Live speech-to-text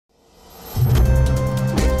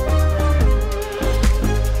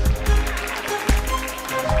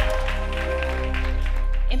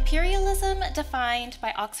defined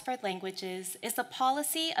by Oxford Languages is the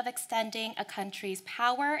policy of extending a country's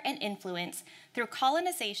power and influence through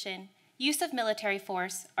colonization, use of military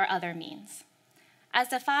force, or other means. As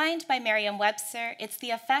defined by Merriam-Webster, it's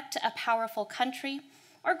the effect a powerful country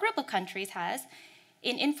or group of countries has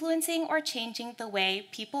in influencing or changing the way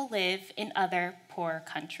people live in other poor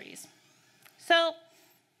countries. So,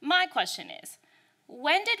 my question is,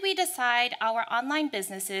 when did we decide our online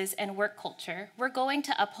businesses and work culture were going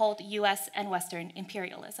to uphold US and Western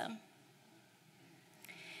imperialism?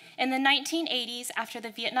 In the 1980s, after the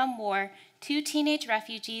Vietnam War, 2 teenage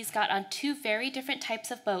refugees got on 2 very different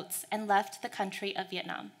types of boats and left the country of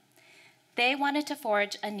Vietnam. They wanted to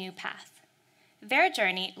forge a new path. Their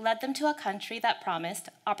journey led them to a country that promised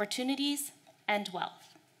opportunities and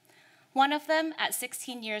wealth. One of them, at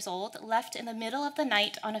 16 years old, left in the middle of the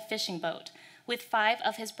night on a fishing boat with 5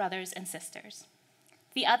 of his brothers and sisters.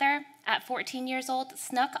 The other, at 14 years old,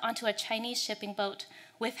 snuck onto a Chinese shipping boat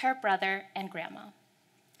with her brother and grandma.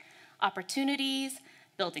 Opportunities,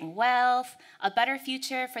 building wealth, a better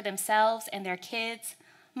future for themselves and their kids.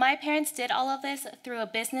 My parents did all of this through a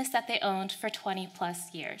business that they owned for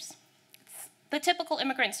 20+ years. It's the typical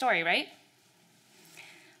immigrant story, right?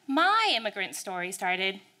 My immigrant story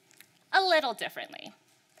started a little differently.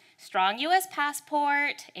 Strong US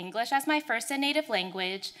passport, English as my first and native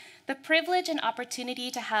language, the privilege and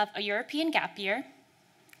opportunity to have a European gap year,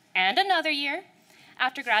 and another year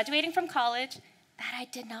after graduating from college that I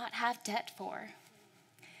did not have debt for.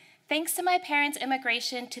 Thanks to my parents'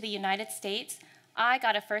 immigration to the United States, I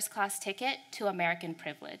got a first-class ticket to American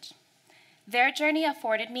privilege. Their journey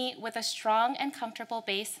afforded me with a strong and comfortable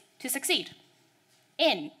base to succeed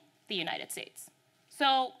in the United States.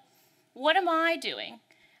 So, what am I doing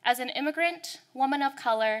as an immigrant, woman of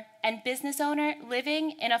color, and business owner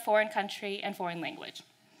living in a foreign country and foreign language?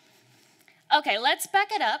 Okay, let's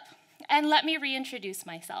back it up and let me reintroduce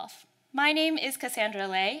myself. My name is Cassandra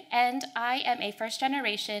Lay, and I am a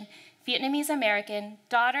first-generation Vietnamese-American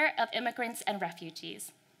daughter of immigrants and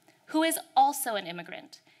refugees, who is also an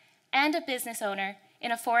immigrant and a business owner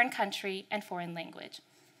in a foreign country and foreign language.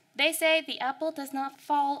 They say the apple does not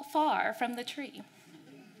fall far from the tree.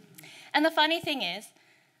 And the funny thing is,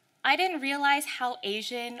 I didn't realize how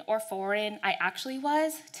Asian or foreign I actually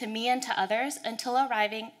was to me and to others until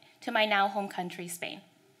arriving to my now home country, Spain.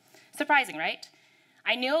 Surprising, right?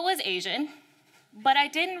 I knew it was Asian, but I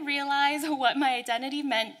didn't realize what my identity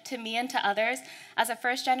meant to me and to others as a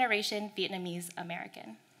first-generation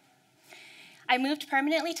Vietnamese-American. I moved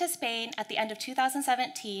permanently to Spain at the end of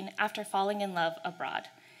 2017 after falling in love abroad.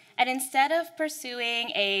 And instead of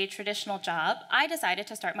pursuing a traditional job, I decided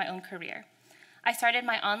to start my own career. I started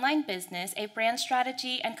my online business, a brand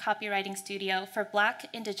strategy and copywriting studio for Black,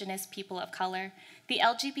 Indigenous people of color, the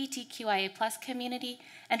LGBTQIA+ community,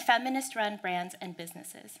 and feminist-run brands and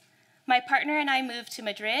businesses. My partner and I moved to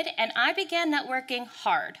Madrid, and I began networking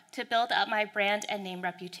hard to build up my brand and name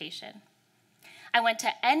reputation. I went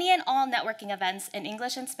to any and all networking events in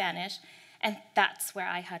English and Spanish, and that's where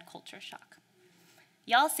I had culture shock.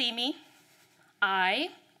 Y'all see me. I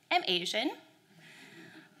am Asian,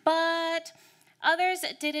 but others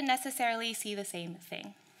didn't necessarily see the same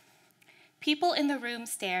thing. People in the room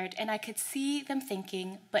stared, and I could see them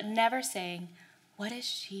thinking, but never saying, "What is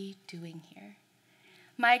she doing here?"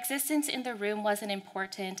 My existence in the room wasn't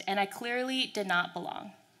important, and I clearly did not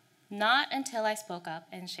belong. Not until I spoke up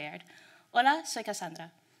and shared, "Hola, soy Cassandra.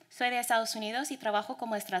 Soy de Estados Unidos y trabajo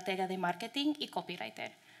como estratega de marketing y copywriter,"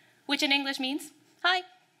 which in English means, "Hi,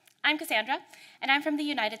 I'm Cassandra, and I'm from the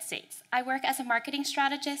United States. I work as a marketing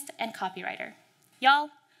strategist and copywriter."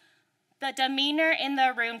 Y'all, the demeanor in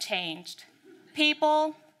the room changed.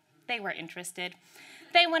 People, they were interested.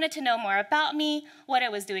 They wanted to know more about me, what I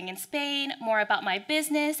was doing in Spain, more about my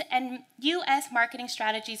business, and US marketing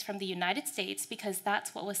strategies from the United States because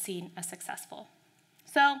that's what was seen as successful.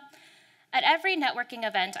 So, at every networking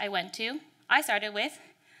event I went to, I started with,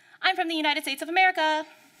 "I'm from the United States of America."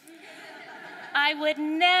 I would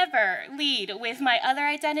never lead with my other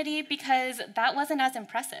identity because that wasn't as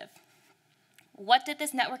impressive. What did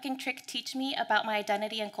this networking trick teach me about my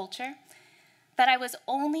identity and culture? That I was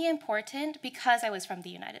only important because I was from the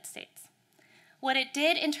United States. What it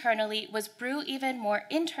did internally was brew even more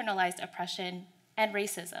internalized oppression and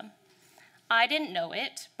racism. I didn't know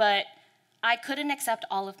it, but I couldn't accept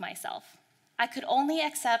all of myself. I could only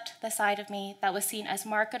accept the side of me that was seen as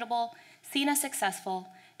marketable, seen as successful,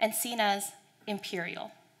 and seen as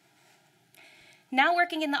imperial. Now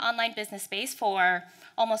working in the online business space for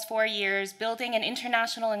almost 4 years, building an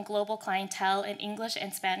international and global clientele in English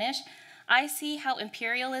and Spanish, I see how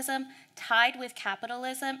imperialism tied with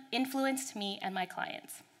capitalism influenced me and my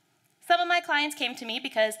clients. Some of my clients came to me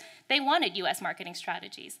because they wanted US marketing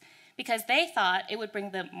strategies, because they thought it would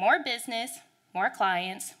bring them more business, more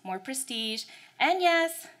clients, more prestige, and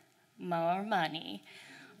yes, more money.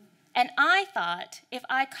 And I thought if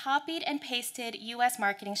I copied and pasted US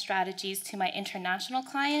marketing strategies to my international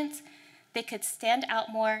clients, they could stand out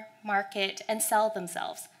more, market, and sell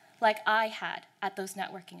themselves like I had at those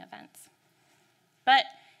networking events. But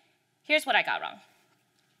here's what I got wrong.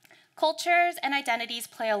 Cultures and identities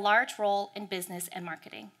play a large role in business and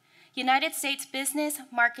marketing. United States business,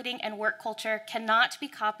 marketing, and work culture cannot be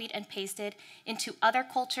copied and pasted into other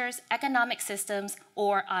cultures, economic systems,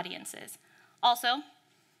 or audiences. Also,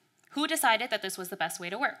 who decided that this was the best way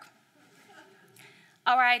to work?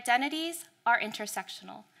 Our identities are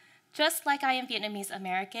intersectional. Just like I am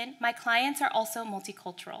Vietnamese-American, my clients are also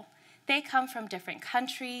multicultural. They come from different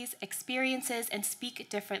countries, experiences, and speak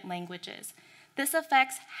different languages. This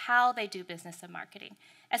affects how they do business and marketing,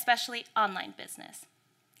 especially online business.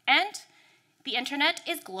 And the internet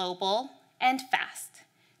is global and fast.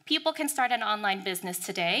 People can start an online business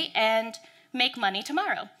today and make money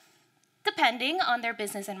tomorrow, depending on their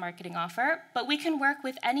business and marketing offer, but we can work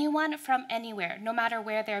with anyone from anywhere, no matter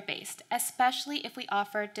where they're based, especially if we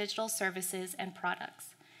offer digital services and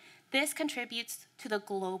products. This contributes to the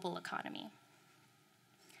global economy.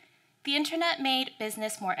 The internet made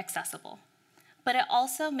business more accessible, but it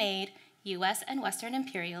also made US and Western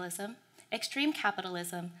imperialism, extreme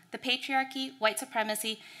capitalism, the patriarchy, white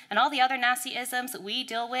supremacy, and all the other nasty isms that we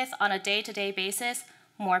deal with on a day-to-day basis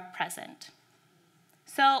more present.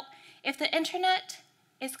 So, if the internet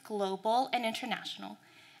is global and international,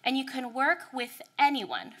 and you can work with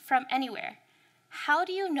anyone from anywhere, how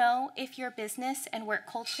do you know if your business and work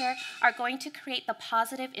culture are going to create the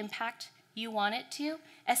positive impact you want it to,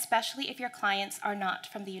 especially if your clients are not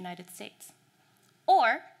from the United States?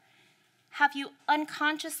 Or have you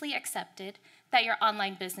unconsciously accepted that your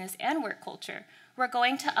online business and work culture were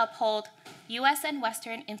going to uphold US and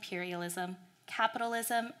Western imperialism,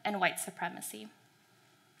 capitalism, and white supremacy?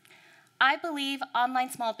 I believe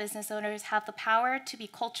online small business owners have the power to be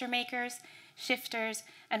culture makers, shifters,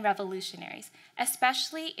 and revolutionaries,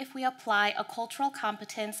 especially if we apply a cultural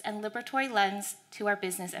competence and liberatory lens to our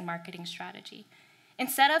business and marketing strategy.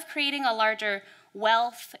 Instead of creating a larger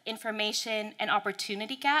wealth, information, and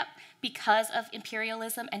opportunity gap because of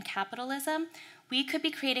imperialism and capitalism, we could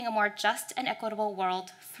be creating a more just and equitable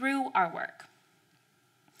world through our work.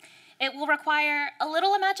 It will require a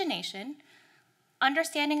little imagination,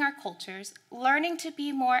 understanding our cultures, learning to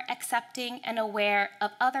be more accepting and aware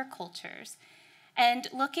of other cultures, and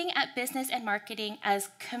looking at business and marketing as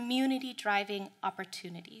community-driving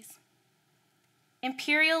opportunities.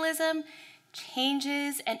 Imperialism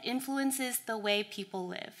changes and influences the way people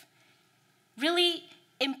live, really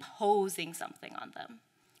imposing something on them.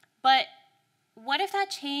 But what if that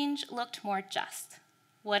change looked more just?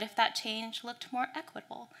 What if that change looked more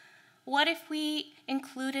equitable? What if we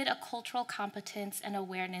included a cultural competence and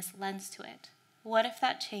awareness lens to it? What if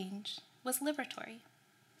that change was liberatory?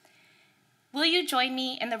 Will you join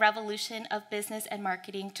me in the revolution of business and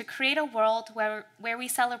marketing to create a world where we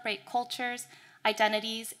celebrate cultures,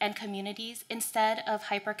 identities, and communities instead of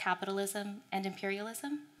hyper-capitalism and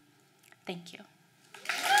imperialism? Thank you.